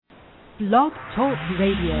Blog Talk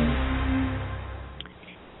Radio.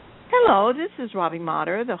 Hello, this is Robbie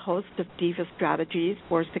Motter, the host of Diva Strategies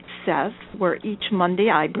for Success, where each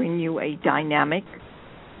Monday I bring you a dynamic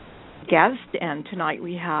guest, and tonight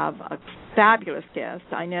we have a fabulous guest,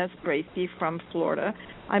 Inez Bracy from Florida.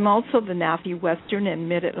 I'm also the NAFI Western and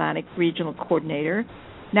Mid-Atlantic Regional Coordinator.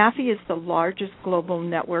 NAFI is the largest global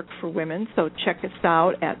network for women, so check us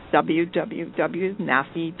out at www.nafi.com.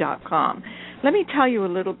 Let me tell you a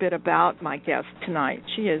little bit about my guest tonight.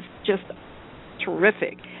 She is just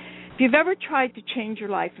terrific. If you've ever tried to change your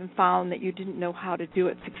life and found that you didn't know how to do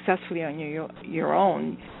it successfully on your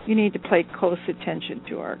own, you need to pay close attention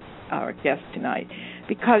to our guest tonight,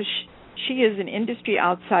 because she is an industry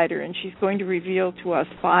outsider, and she's going to reveal to us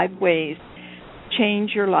 5 ways to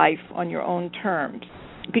change your life on your own terms.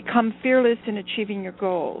 Become fearless in achieving your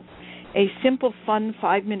goals. A simple, fun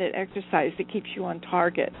 5-minute exercise that keeps you on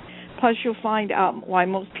target. Plus, you'll find out why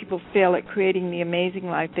most people fail at creating the amazing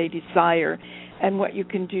life they desire and what you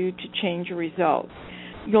can do to change your results.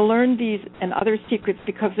 You'll learn these and other secrets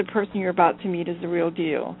because the person you're about to meet is the real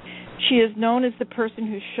deal. She is known as the person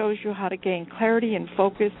who shows you how to gain clarity and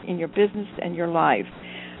focus in your business and your life.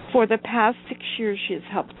 For the past 6 years, she has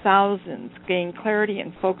helped thousands gain clarity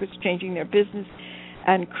and focus, changing their business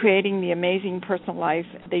and creating the amazing personal life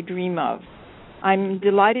they dream of. I'm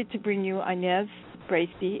delighted to bring you Inez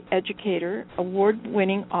Bracy, educator,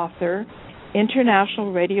 award-winning author,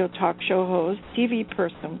 international radio talk show host, TV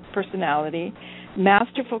personality,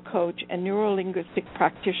 masterful coach, and neuro-linguistic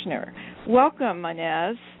practitioner. Welcome,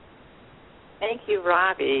 Inez. Thank you,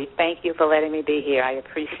 Robbie. Thank you for letting me be here. I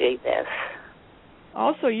appreciate this.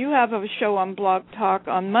 Also, you have a show on Blog Talk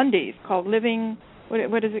on Mondays called Living,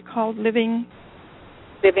 what is it called? Living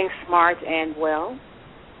Smart and Well.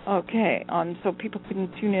 Okay, so people can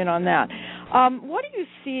tune in on that. What do you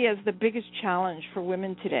see as the biggest challenge for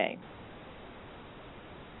women today?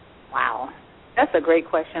 Wow. That's a great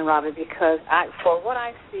question, Robbie, because for what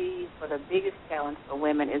I see for the biggest challenge for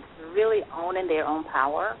women is really owning their own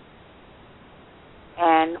power.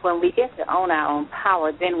 And when we get to own our own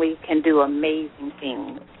power, then we can do amazing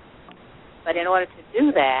things. But in order to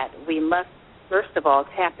do that, we must, first of all,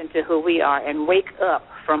 tap into who we are and wake up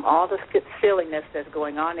from all the silliness that's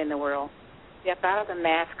going on in the world, step out of the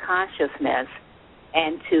mass consciousness,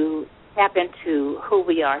 and to tap into who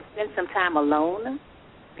we are. Spend some time alone,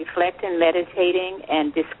 reflecting, meditating,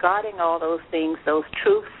 and discarding all those things, those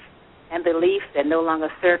truths and beliefs that no longer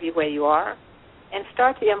serve you where you are, and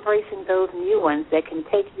start to embracing those new ones that can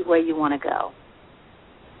take you where you want to go.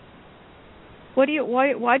 Why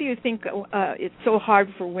do you think it's so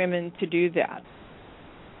hard for women to do that?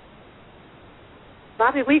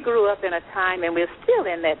 Bobby, we grew up in a time, and we're still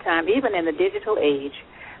in that time, even in the digital age,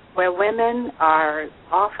 where women are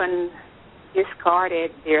often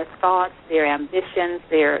discarded, their thoughts, their ambitions,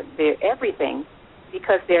 their everything,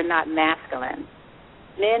 because they're not masculine.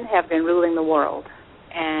 Men have been ruling the world,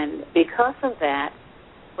 and because of that,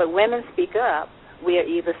 when women speak up, we are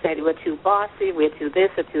either said we're too bossy, we're too this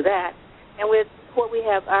or too that, and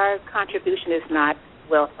our contribution is not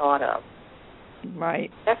well thought of. Right.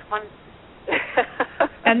 That's one.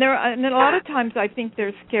 and a lot of times I think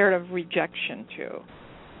they're scared of rejection too.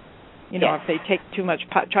 If they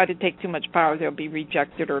try to take too much power, they'll be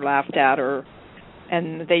rejected or laughed at,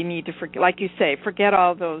 and they need to forget, like you say, forget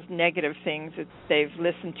all those negative things that they've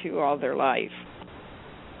listened to all their life.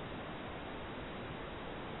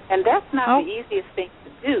 And that's not the easiest thing to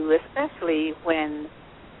do, especially when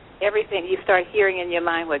everything you start hearing in your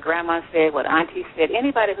mind what Grandma said, what Auntie said,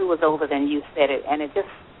 anybody who was older than you said it, and it just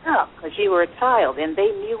stuck because you were a child and they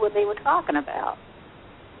knew what they were talking about.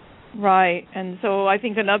 Right, and so I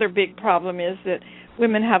think another big problem is that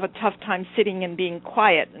women have a tough time sitting and being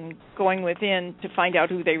quiet and going within to find out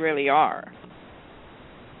who they really are.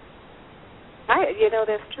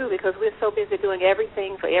 That's true, because we're so busy doing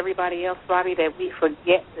everything for everybody else, Robbie, that we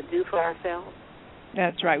forget to do for ourselves.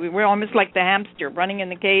 That's right. We're almost like the hamster running in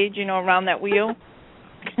the cage, around that wheel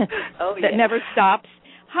that never stops.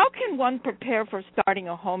 How can one prepare for starting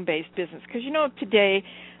a home-based business? Because, today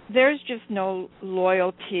there's just no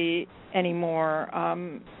loyalty anymore.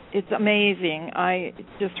 It's amazing. I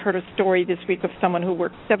just heard a story this week of someone who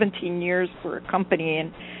worked 17 years for a company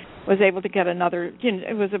and was able to get another,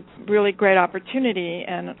 it was a really great opportunity.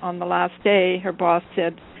 And on the last day, her boss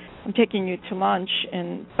said, I'm taking you to lunch,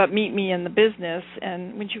 but meet me in the business.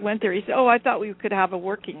 And when she went there, he said, I thought we could have a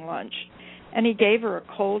working lunch. And he gave her a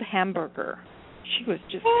cold hamburger. She was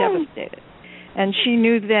just devastated. And she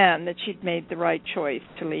knew then that she'd made the right choice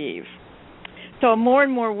to leave. So more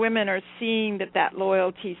and more women are seeing that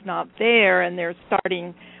loyalty's not there, and they're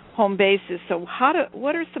starting home bases. So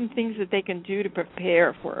what are some things that they can do to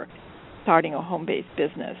prepare for starting a home-based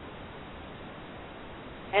business?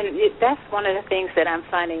 And that's one of the things that I'm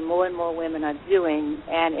finding more and more women are doing,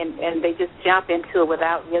 and they just jump into it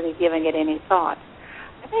without really giving it any thought.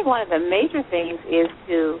 I think one of the major things is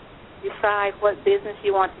to decide what business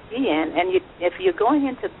you want to be in. And if you're going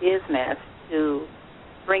into business to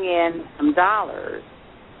bring in some dollars,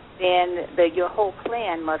 then your whole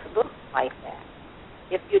plan must look like that.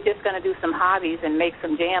 If you're just going to do some hobbies and make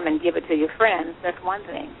some jam and give it to your friends, that's one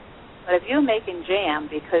thing. But if you're making jam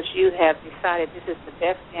because you have decided this is the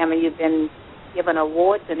best jam and you've been given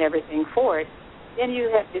awards and everything for it, then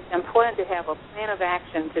it's important to have a plan of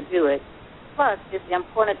action to do it. Plus, it's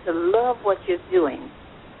important to love what you're doing.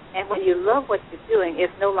 And when you love what you're doing,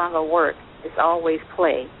 it's no longer work. It's always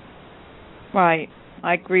play. Right.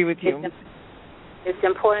 I agree with you. It's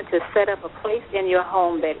important to set up a place in your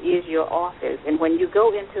home that is your office. And when you go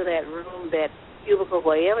into that room, that cubicle,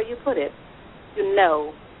 wherever you put it, you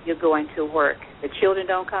know you're going to work. The children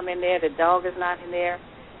don't come in there. The dog is not in there.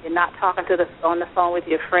 You're not talking on the phone with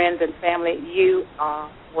your friends and family. You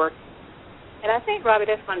are working. And I think, Robbie,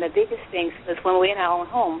 that's one of the biggest things, because when we're in our own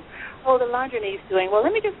home, the laundry needs doing. Well,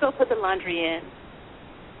 let me just go put the laundry in.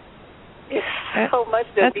 It's so much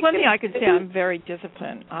that that's one thing I could say. I'm very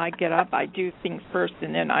disciplined. I get up, I do things first,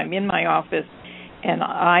 and then I'm in my office, and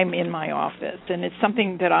it's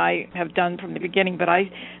something that I have done from the beginning. But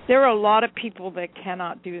there are a lot of people that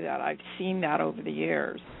cannot do that. I've seen that over the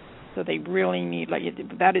years. So they really need,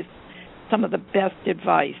 that is some of the best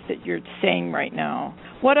advice that you're saying right now.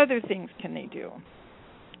 What other things can they do?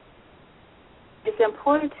 It's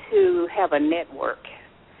important to have a network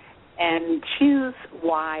and choose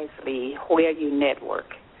wisely where you network.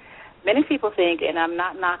 Many people think, and I'm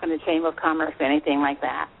not knocking the Chamber of Commerce or anything like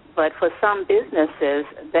that, but for some businesses,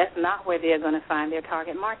 that's not where they're going to find their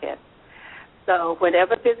target market. So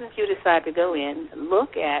whatever business you decide to go in,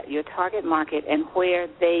 look at your target market and where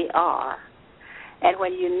they are. And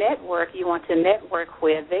when you network, you want to network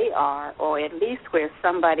where they are, or at least where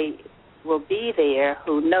somebody will be there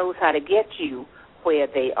who knows how to get you where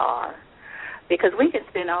they are. Because we can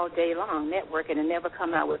spend all day long networking and never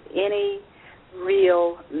come out with any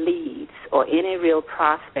real leads or any real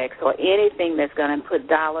prospects or anything that's going to put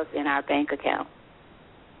dollars in our bank account.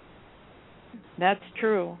 That's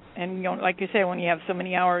true. And like you say, when you have so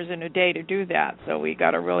many hours in a day to do that, so we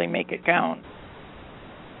got to really make it count.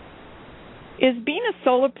 Is being a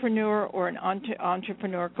solopreneur or an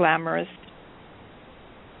entrepreneur glamorous?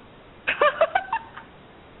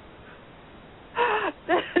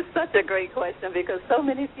 That is such a great question, because so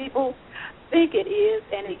many people think it is,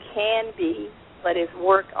 and it can be, but it's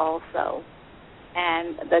work also.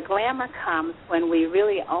 And the glamour comes when we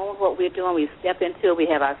really own what we're doing. We step into it. We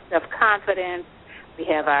have our self-confidence. We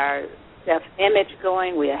have our self-image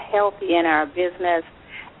going. We are healthy in our business.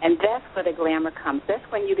 And that's where the glamour comes. That's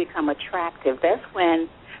when you become attractive. That's when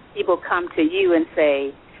people come to you and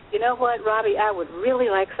say, you know what, Robbie, I would really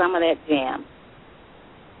like some of that jam.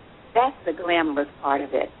 That's the glamorous part of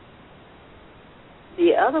it.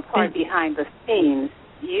 The other part behind the scenes,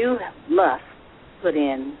 you must put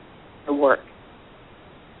in the work.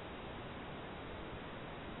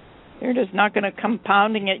 They're just not going to come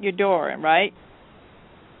pounding at your door, right?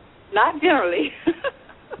 Not generally.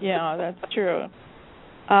 Yeah, that's true.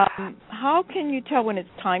 How can you tell when it's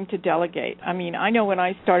time to delegate? I mean, I know when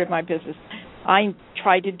I started my business, I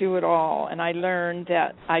tried to do it all, and I learned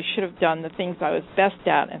that I should have done the things I was best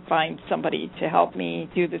at and find somebody to help me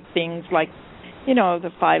do the things like, the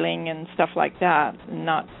filing and stuff like that, and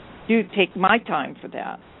not take my time for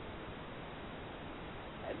that.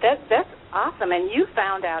 That's awesome, and you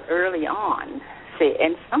found out early on. See,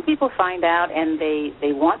 and some people find out and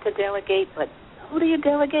they want to delegate, but who do you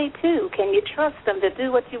delegate to? Can you trust them to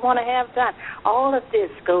do what you want to have done? All of this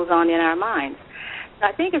goes on in our minds.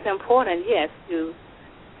 I think it's important, yes, to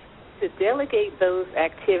delegate those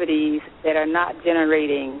activities that are not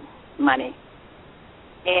generating money.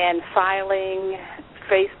 And filing,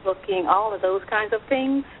 Facebooking, all of those kinds of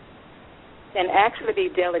things can actually be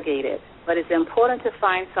delegated. But it's important to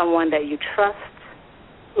find someone that you trust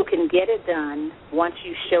who can get it done once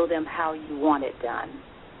you show them how you want it done.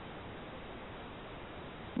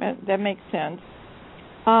 That makes sense.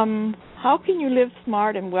 How can you live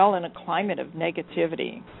smart and well in a climate of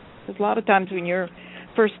negativity? Because a lot of times when you're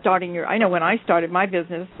first starting I know when I started my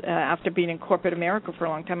business, after being in corporate America for a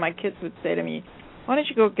long time, my kids would say to me, why don't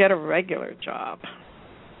you go get a regular job?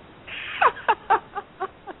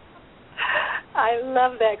 I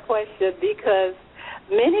love that question, because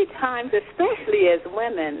many times, especially as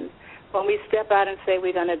women, when we step out and say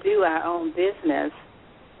we're going to do our own business,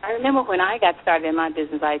 I remember when I got started in my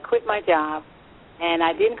business, I quit my job, and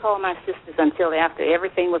I didn't call my sisters until after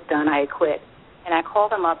everything was done. I had quit. And I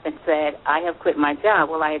called them up and said, I have quit my job.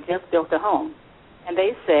 Well, I had just built a home. And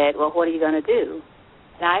they said, well, what are you going to do?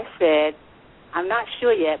 And I said, I'm not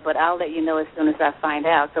sure yet, but I'll let you know as soon as I find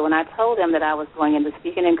out. So when I told them that I was going into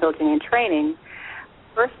speaking and coaching and training,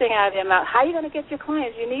 first thing out of their mouth, how are you going to get your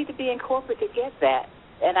clients? You need to be in corporate to get that.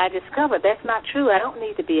 And I discovered that's not true. I don't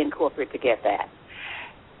need to be in corporate to get that.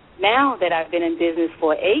 Now that I've been in business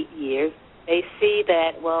for 8 years, they see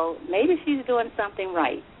that, well, maybe she's doing something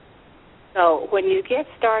right. So when you get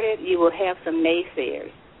started, you will have some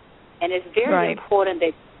naysayers. And it's very important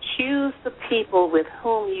that you choose the people with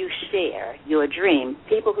whom you share your dream,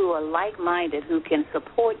 people who are like-minded, who can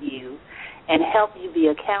support you and help you be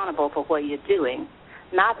accountable for what you're doing,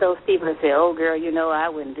 not those people that say, oh, girl, you know, I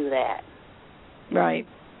wouldn't do that. Right.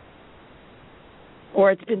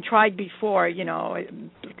 Or it's been tried before, you know.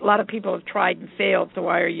 A lot of people have tried and failed, so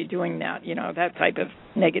why are you doing that? You know, that type of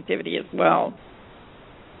negativity as well.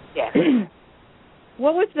 Yes.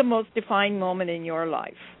 What was the most defining moment in your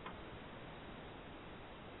life?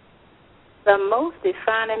 The most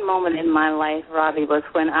defining moment in my life, Robbie, was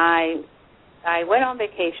when I went on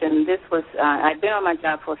vacation. This was I'd been on my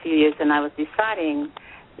job for a few years, and I was deciding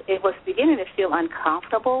it was beginning to feel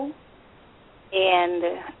uncomfortable.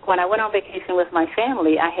 And when I went on vacation with my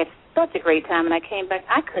family, I had such a great time, and I came back.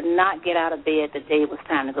 I could not get out of bed the day it was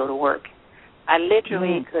time to go to work. I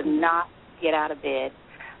literally could not get out of bed.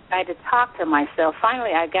 I had to talk to myself.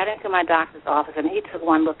 Finally, I got into my doctor's office, and he took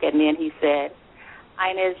one look at me, and he said,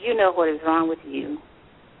 Inez, you know what is wrong with you,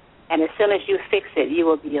 and as soon as you fix it, you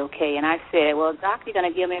will be okay. And I said, well, doctor, you going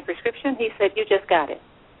to give me a prescription? He said, you just got it.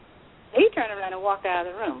 He turned around and walked out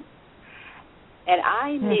of the room. And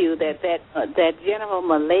I knew that general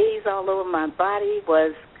malaise all over my body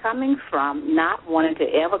was coming from not wanting to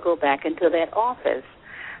ever go back into that office.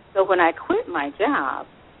 So when I quit my job,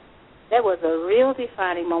 that was a real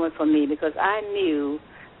defining moment for me, because I knew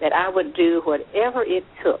that I would do whatever it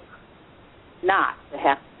took not to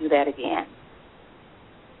have to do that again.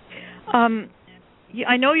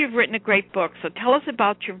 I know you've written a great book, so tell us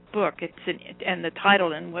about your book and the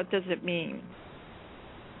title, and what does it mean?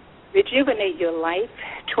 Rejuvenate Your Life,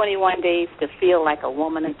 21 Days to Feel Like a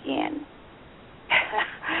Woman Again.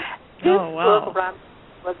 This book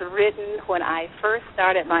was written when I first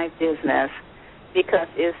started my business, because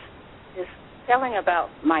it's telling about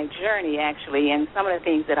my journey, actually, and some of the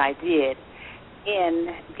things that I did in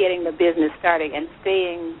getting the business started and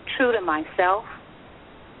staying true to myself.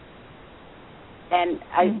 And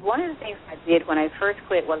one of the things I did when I first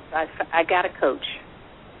quit was I got a coach.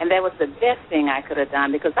 And that was the best thing I could have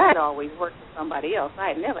done, because I had always worked for somebody else. I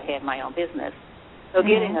had never had my own business. So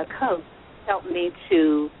getting a coach helped me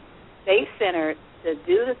to stay centered, to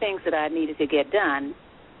do the things that I needed to get done,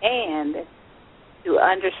 and to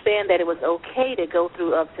understand that it was okay to go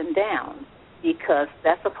through ups and downs, because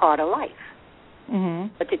that's a part of life.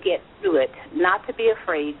 But to get through it, not to be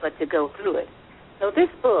afraid, but to go through it. So this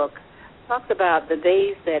book talks about the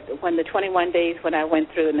days when the 21 days when I went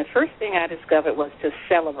through, and the first thing I discovered was to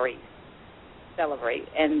celebrate,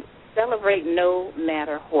 and celebrate no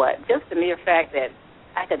matter what. Just the mere fact that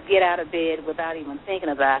I could get out of bed without even thinking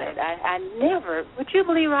about it. I never, would you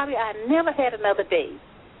believe, Robbie, I never had another day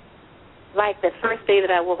like the first day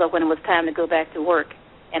that I woke up when it was time to go back to work,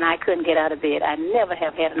 and I couldn't get out of bed. I never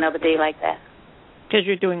have had another day like that. Because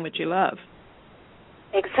you're doing what you love.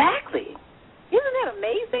 Exactly. Isn't that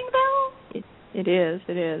amazing, though? It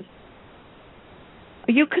is.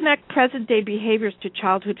 You connect present-day behaviors to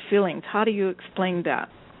childhood feelings. How do you explain that?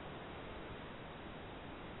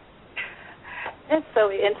 That's so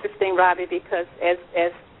interesting, Robbie, because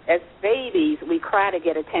as babies, we cry to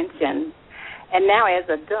get attention. And now as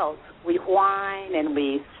adults, we whine and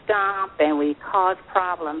we stomp and we cause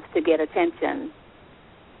problems to get attention.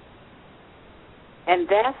 And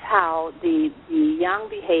that's how the young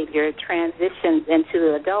behavior transitions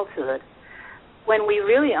into adulthood. When we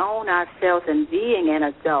really own ourselves and being an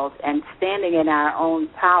adult and standing in our own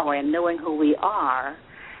power and knowing who we are,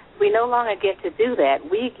 we no longer get to do that.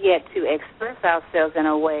 We get to express ourselves in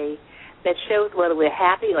a way that shows whether we're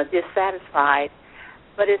happy or dissatisfied,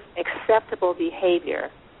 but it's acceptable behavior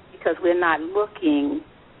because we're not looking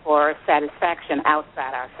for satisfaction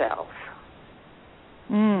outside ourselves.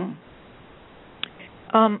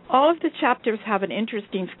 All of the chapters have an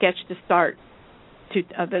interesting sketch to start to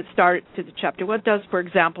the chapter. What does, for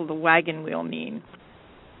example, the wagon wheel mean?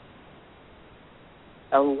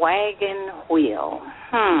 A wagon wheel.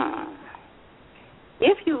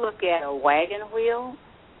 If you look at a wagon wheel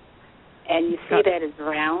and you see that it's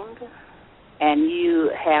round and you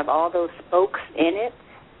have all those spokes in it,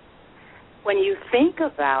 when you think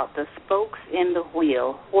about the spokes in the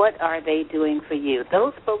wheel, what are they doing for you?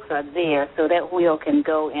 Those spokes are there so that wheel can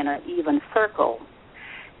go in an even circle.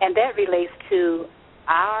 And that relates to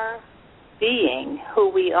our being, who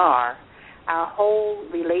we are, our whole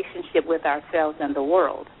relationship with ourselves and the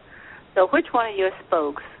world. So which one of your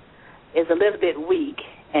spokes is a little bit weak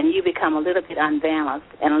and you become a little bit unbalanced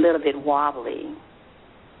and a little bit wobbly?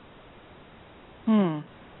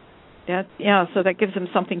 So that gives them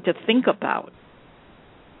something to think about.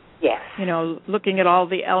 Yes. You know, looking at all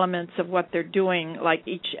the elements of what they're doing, like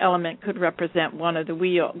each element could represent one of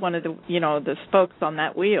the spokes on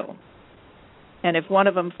that wheel. And if one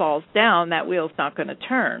of them falls down, that wheel's not going to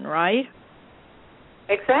turn, right?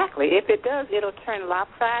 Exactly. If it does, it'll turn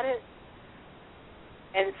lopsided.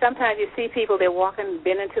 And sometimes you see people, they're walking,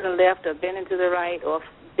 bending to the left or bending to the right or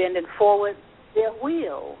bending forward. Their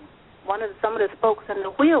wheel, some of the spokes in the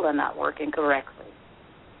wheel are not working correctly.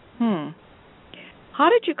 How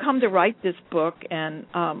did you come to write this book, and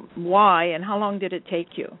why, and how long did it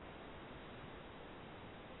take you?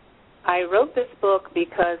 I wrote this book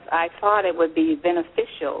because I thought it would be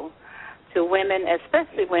beneficial to women,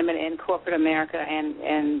 especially women in corporate America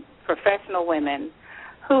and professional women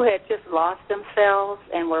who had just lost themselves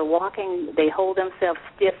and were walking, they hold themselves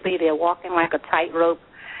stiffly, they're walking like a tightrope.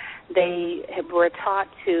 They were taught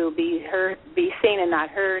to be seen and not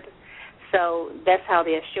heard. So that's how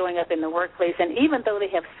they're showing up in the workplace. And even though they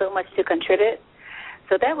have so much to contribute,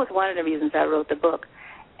 so that was one of the reasons I wrote the book.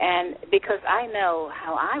 And because I know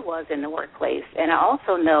how I was in the workplace, and I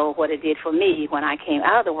also know what it did for me when I came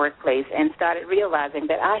out of the workplace and started realizing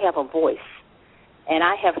that I have a voice and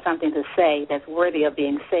I have something to say that's worthy of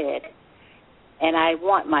being said, and I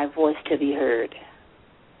want my voice to be heard.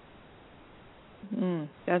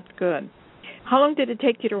 That's good. How long did it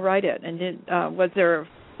take you to write it? And was there a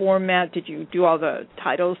format? Did you do all the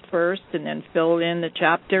titles first and then fill in the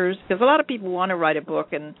chapters? Because a lot of people want to write a book,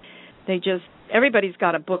 and everybody's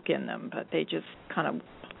got a book in them, but they just kind of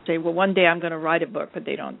say, well, one day I'm going to write a book, but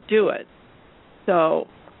they don't do it. So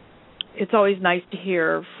it's always nice to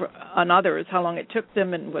hear on others how long it took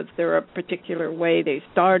them, and was there a particular way they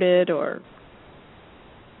started, or...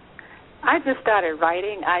 I just started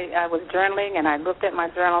writing. I was journaling, and I looked at my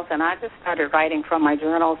journals, and I just started writing from my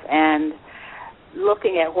journals and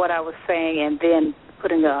looking at what I was saying, and then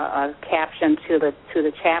putting a caption to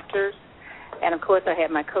the chapters. And of course, I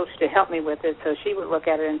had my coach to help me with it, so she would look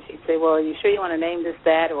at it and she'd say, "Well, are you sure you want to name this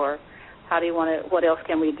that, or how do you want to? What else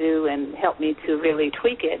can we do?" And help me to really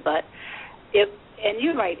tweak it. But and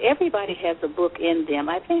you're right, everybody has a book in them.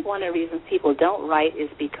 I think one of the reasons people don't write is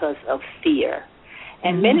because of fear.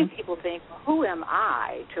 And many people think, well, who am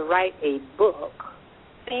I to write a book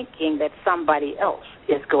thinking that somebody else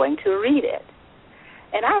is going to read it?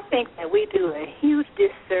 And I think that we do a huge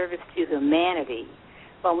disservice to humanity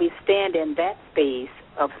when we stand in that space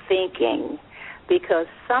of thinking, because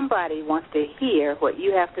somebody wants to hear what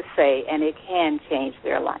you have to say, and it can change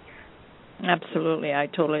their life. Absolutely. I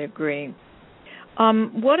totally agree.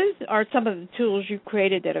 What are some of the tools you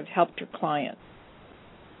created that have helped your clients?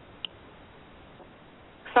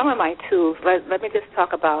 Some of my tools, let me just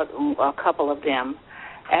talk about a couple of them.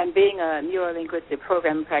 And being a neuro-linguistic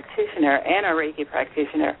program practitioner and a Reiki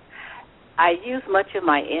practitioner, I use much of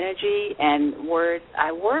my energy and words.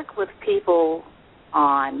 I work with people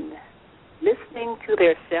on listening to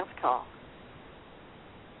their self-talk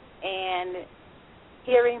and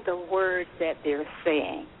hearing the words that they're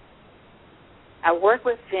saying. I work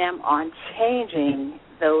with them on changing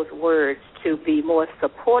those words to be more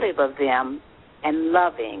supportive of them and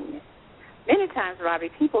loving. Many times, Robbie,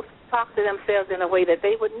 people talk to themselves in a way that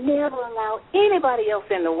they would never allow anybody else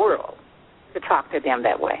in the world to talk to them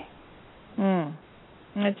that way.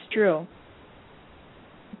 That's true.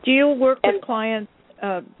 Do you work with clients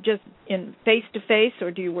just in face-to-face, or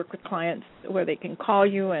do you work with clients where they can call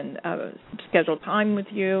you and schedule time with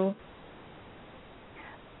you?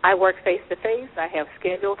 I work face-to-face. I have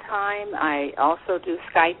scheduled time. I also do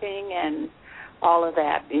Skyping and all of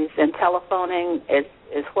that. And telephoning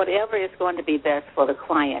is whatever is going to be best for the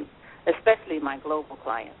client, especially my global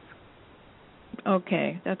clients.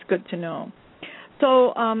 Okay, that's good to know.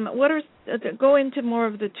 So go into more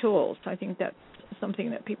of the tools. I think that's something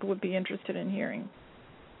that people would be interested in hearing.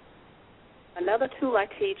 Another tool I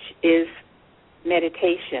teach is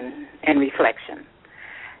meditation and reflection.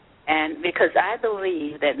 And because I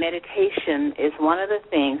believe that meditation is one of the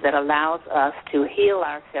things that allows us to heal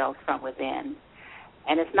ourselves from within.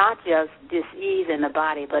 And it's not just dis-ease in the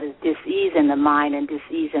body, but it's dis-ease in the mind and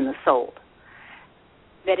dis-ease in the soul.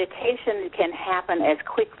 Meditation can happen as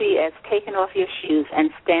quickly as taking off your shoes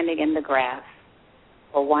and standing in the grass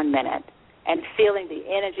for 1 minute and feeling the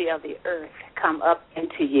energy of the earth come up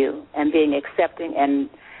into you and being accepting and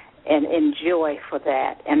in joy for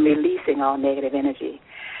that and releasing all negative energy.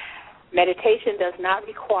 Meditation does not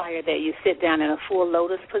require that you sit down in a full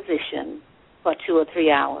lotus position for 2 or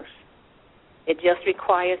 3 hours. It just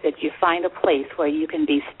requires that you find a place where you can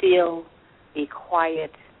be still, be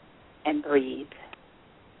quiet, and breathe.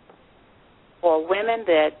 For women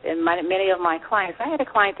and many of my clients, I had a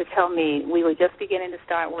client to tell me we were just beginning to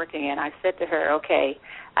start working, and I said to her, okay,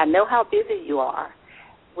 I know how busy you are.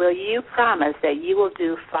 Will you promise that you will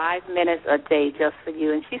do 5 minutes a day just for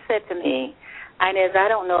you? And she said to me, Inez, I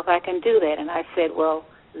don't know if I can do that. And I said, well,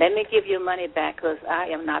 let me give your money back because I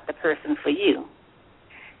am not the person for you.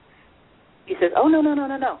 He says, oh, no.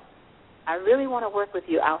 I really want to work with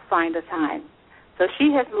you. I'll find the time. So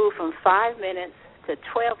she has moved from 5 minutes to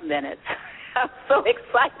 12 minutes. I'm so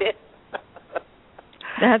excited.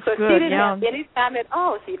 That's so good. She didn't have any time at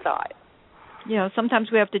all, she thought.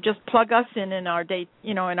 Sometimes we have to just plug us in our date,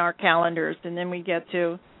 in our calendars, and then we get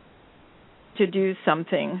to do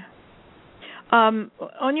something.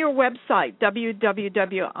 On your website,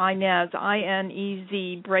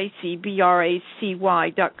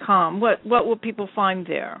 www.inezbracy.com, what will people find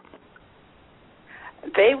there?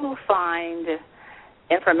 They will find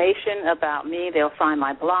information about me. They'll find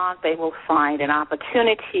my blog. They will find an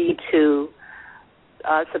opportunity to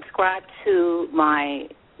subscribe to my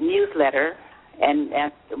newsletter, and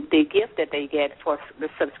the gift that they get for the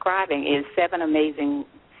subscribing is 7 amazing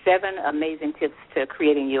tips to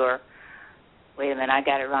creating your. Wait a minute, I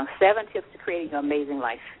got it wrong. 7 tips to creating your amazing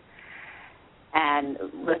life. And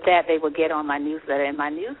with that, they will get on my newsletter, and my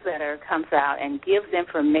newsletter comes out and gives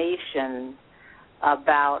information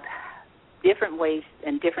about different ways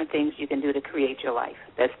and different things you can do to create your life.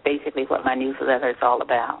 That's basically what my newsletter is all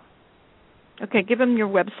about. Okay, give them your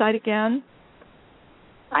website again.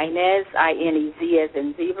 Inez, I-N-E-Z as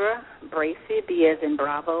in zebra, Bracy, B as in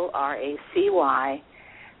Bravo, RACY.com.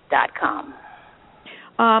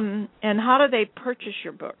 And how do they purchase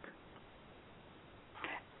your book?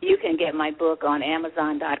 You can get my book on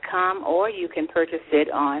Amazon.com, or you can purchase it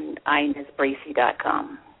on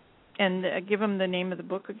InezBracy.com. And give them the name of the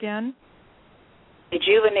book again.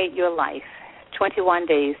 Rejuvenate Your Life, 21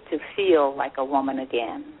 Days to Feel Like a Woman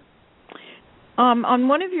Again. On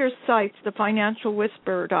one of your sites,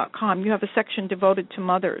 thefinancialwhisperer.com, you have a section devoted to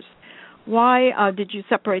mothers. Why did you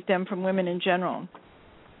separate them from women in general?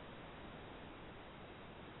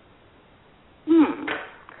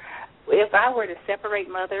 If I were to separate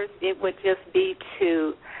mothers, it would just be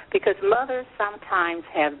because mothers sometimes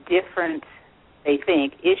have different, they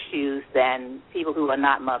think, issues than people who are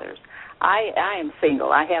not mothers. I am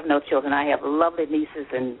single. I have no children. I have lovely nieces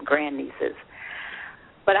and grandnieces.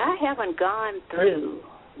 But I haven't gone through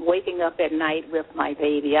waking up at night with my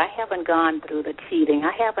baby. I haven't gone through the teething.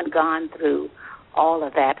 I haven't gone through all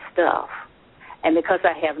of that stuff. And because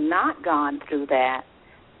I have not gone through that,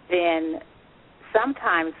 then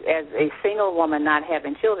sometimes as a single woman not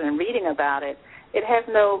having children and reading about it, it has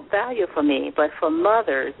no value for me. But for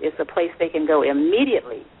mothers, it's a place they can go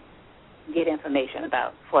immediately get information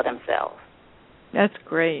about for themselves. That's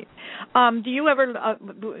great. Do you ever,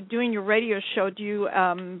 doing your radio show, do you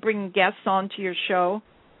bring guests onto your show?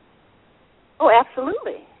 Oh,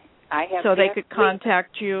 absolutely. I have. So they could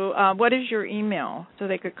contact you. What is your email? So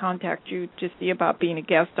they could contact you to see about being a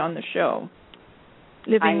guest on the show.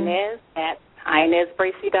 Inez at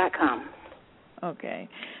InezBracy.com. Okay,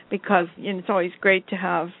 because it's always great to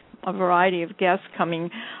have a variety of guests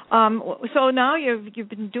coming. So now you've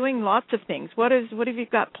been doing lots of things. What have you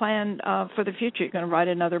got planned for the future? You're going to write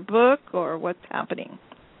another book, or what's happening?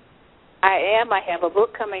 I am. I have a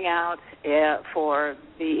book coming out for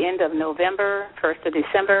the end of November, 1st of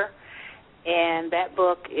December, and that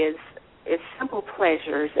book is Simple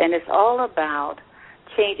Pleasures, and it's all about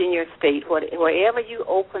changing your state. Wherever you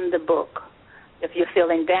open the book, if you're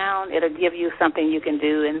feeling down, it'll give you something you can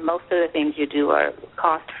do, and most of the things you do are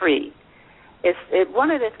cost-free. One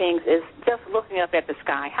of the things is just looking up at the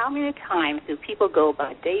sky. How many times do people go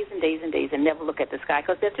by days and days and days and never look at the sky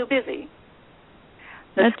because they're too busy?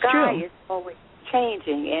 The That's sky true. is always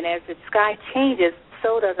changing, and as the sky changes,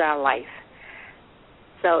 so does our life.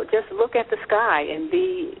 So just look at the sky and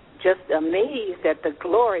be just amazed at the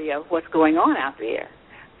glory of what's going on out there.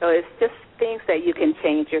 So it's just things that you can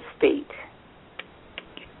change your state.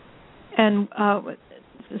 And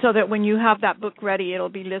so that when you have that book ready, it'll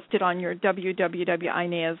be listed on your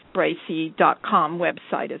www.inezbracy.com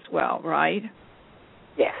website as well, right?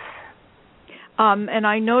 Yes. And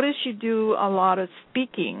I notice you do a lot of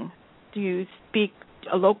speaking. Do you speak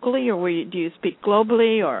locally, or do you speak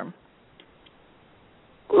globally, or?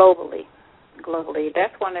 Globally.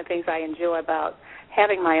 That's one of the things I enjoy about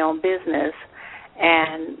having my own business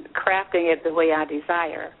and crafting it the way I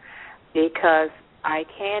desire, because I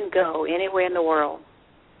can go anywhere in the world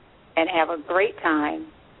and have a great time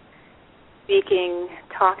speaking,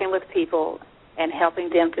 talking with people, and helping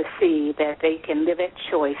them to see that they can live at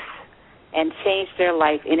choice and change their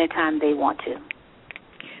life anytime they want to.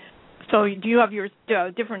 So do you have your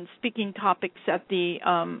different speaking topics at the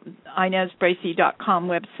InezBracy.com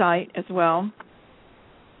website as well?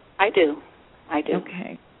 I do.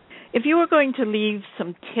 Okay. If you were going to leave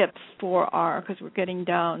some tips for because we're getting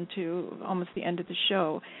down to almost the end of the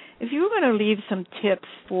show, if you were going to leave some tips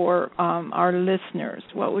for our listeners,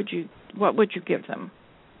 what would you give them?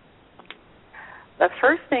 The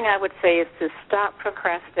first thing I would say is to stop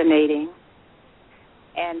procrastinating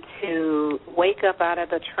and to wake up out of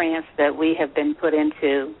the trance that we have been put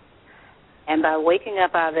into. And by waking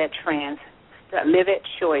up out of that trance, live at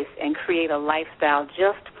choice and create a lifestyle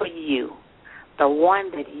just for you, the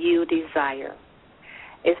one that you desire.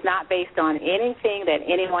 It's not based on anything that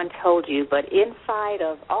anyone told you, but inside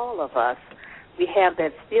of all of us, we have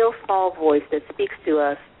that still small voice that speaks to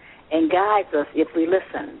us and guides us if we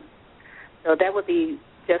listen. So that would be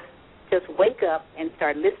just wake up and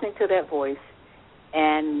start listening to that voice,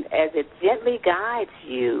 and as it gently guides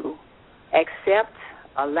you, accept,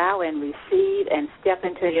 allow, and receive, and step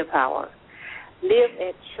into your power. Live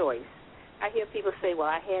at choice. I hear people say, well,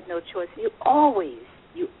 I had no choice. You always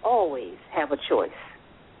have a choice.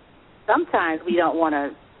 Sometimes we don't want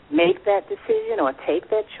to make that decision or take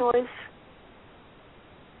that choice.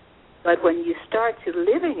 But when you start to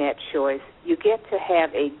living at choice, you get to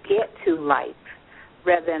have a get-to life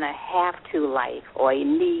rather than a have-to life or a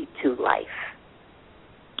need-to life.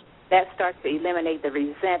 That starts to eliminate the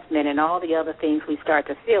resentment and all the other things we start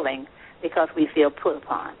to feeling because we feel put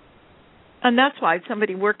upon. And that's why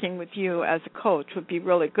somebody working with you as a coach would be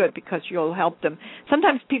really good, because you'll help them.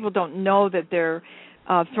 Sometimes people don't know that they're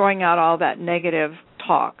throwing out all that negative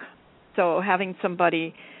talk. So having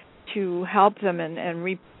somebody to help them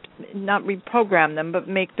and not reprogram them, but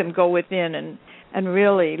make them go within and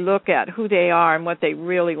really look at who they are and what they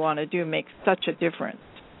really want to do makes such a difference.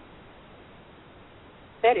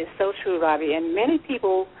 That is so true, Robbie. And many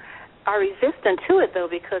people are resistant to it, though,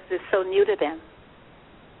 because it's so new to them.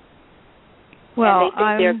 Well,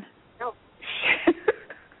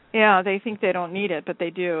 yeah, they think they don't need it, but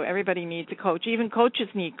they do. Everybody needs a coach. Even coaches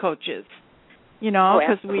need coaches,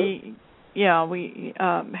 because we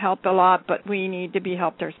help a lot, but we need to be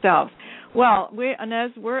helped ourselves. Well,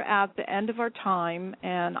 Inez, we're at the end of our time,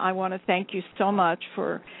 and I want to thank you so much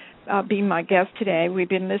for being my guest today. We've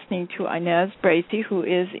been listening to Inez Bracy, who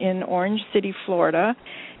is in Orange City, Florida,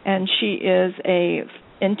 and she is a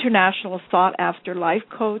international sought-after life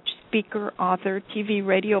coach, speaker, author, TV,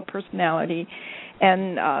 radio personality.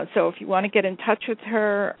 And so if you want to get in touch with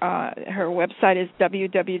her, her website is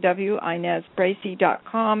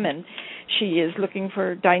www.inezbracy.com, and she is looking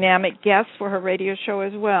for dynamic guests for her radio show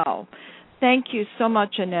as well. Thank you so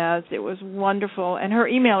much, Inez. It was wonderful. And her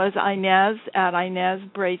email is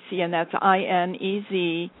Inez@InezBracy, and that's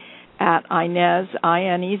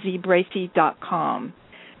INEZ@InezBracy.com.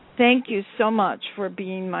 Thank you so much for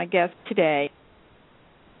being my guest today.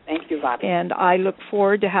 Thank you, Robbie. And I look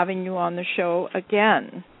forward to having you on the show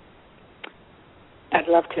again. I'd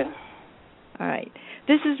love to. All right.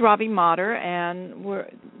 This is Robbie Motter, and we're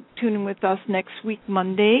tuning with us next week,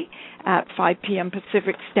 Monday, at 5 p.m.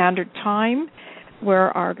 Pacific Standard Time,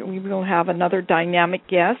 where we will have another dynamic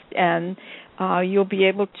guest, and you'll be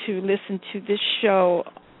able to listen to this show.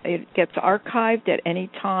 It gets archived at any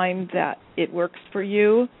time that it works for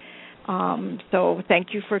you. So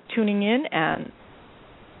thank you for tuning in,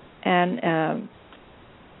 and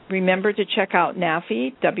remember to check out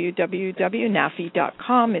NAFI,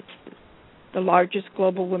 www.nafi.com. It's the largest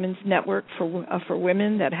global women's network for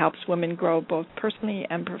women that helps women grow both personally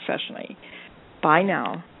and professionally. Bye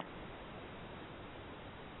now.